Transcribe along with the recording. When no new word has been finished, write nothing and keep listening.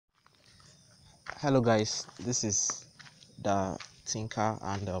Hello guys, this is the Thinka,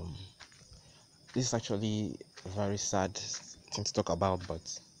 and this is actually a very sad thing to talk about,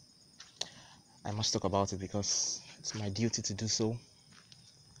 but I must talk about it because it's my duty to do so.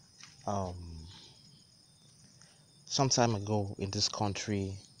 um some time ago in this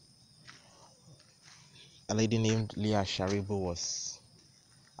country, a lady named Leah Sharibu was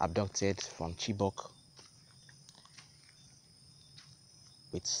abducted from Chibok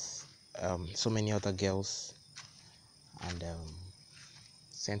with so many other girls, and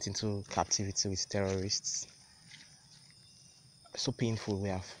sent into captivity with terrorists. So painful. We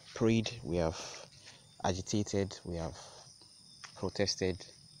have prayed, we have agitated, we have protested.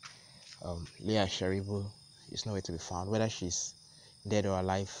 Leah Sharibu is nowhere to be found. Whether she's dead or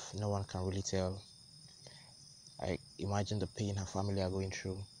alive, no one can really tell. I imagine the pain her family are going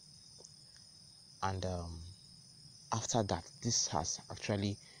through. And after that, this has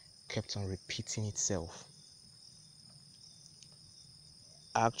actually kept on repeating itself.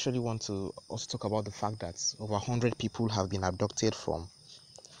 I actually want to also talk about the fact that over 100 people have been abducted from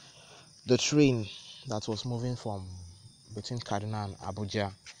the train that was moving from between Kaduna and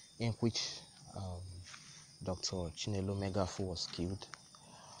Abuja, in which Dr. Chinelo Megafu was killed.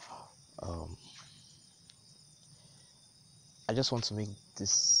 I just want to make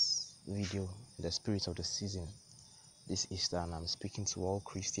this video in the spirit of the season this Easter, and I'm speaking to all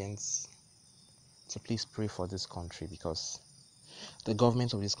Christians to please pray for this country, because the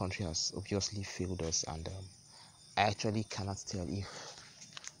government of this country has obviously failed us, and I actually cannot tell if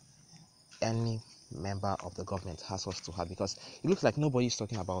any member of the government has us to heart, because it looks like nobody is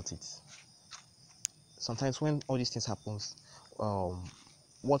talking about it. Sometimes when all these things happens,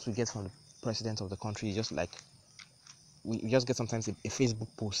 what we get from the president of the country is just like we just get sometimes a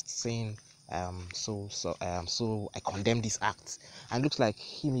Facebook post saying so I condemn this act, and it looks like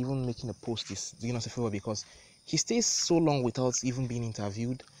him even making a post is doing us a favor, because he stays so long without even being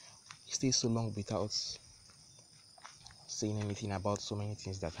interviewed. He stays so long without saying anything about so many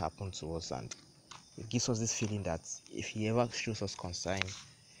things that happen to us, and it gives us this feeling that if he ever shows us concern,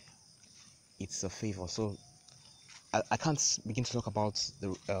 it's a favor. So I can't begin to talk about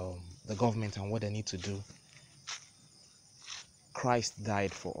the government and what they need to do. Christ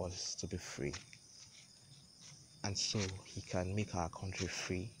died for us to be free, and so he can make our country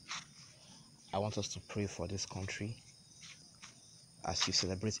free. I want us to pray for this country as you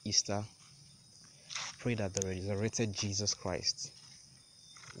celebrate Easter. Pray that the resurrected Jesus Christ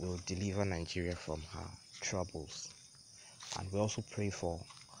will deliver Nigeria from her troubles. And we also pray for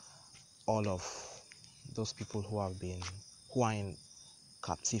all of those people who are in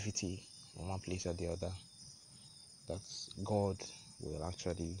captivity in one place or the other, that God will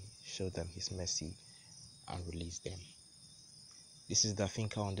actually show them his mercy and release them. This is the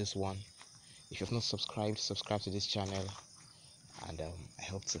Thinka on this one. If you've not subscribed, subscribe to this channel, and I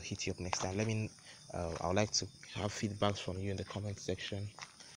hope to hit you up next time. I would like to have feedbacks from you in the comment section.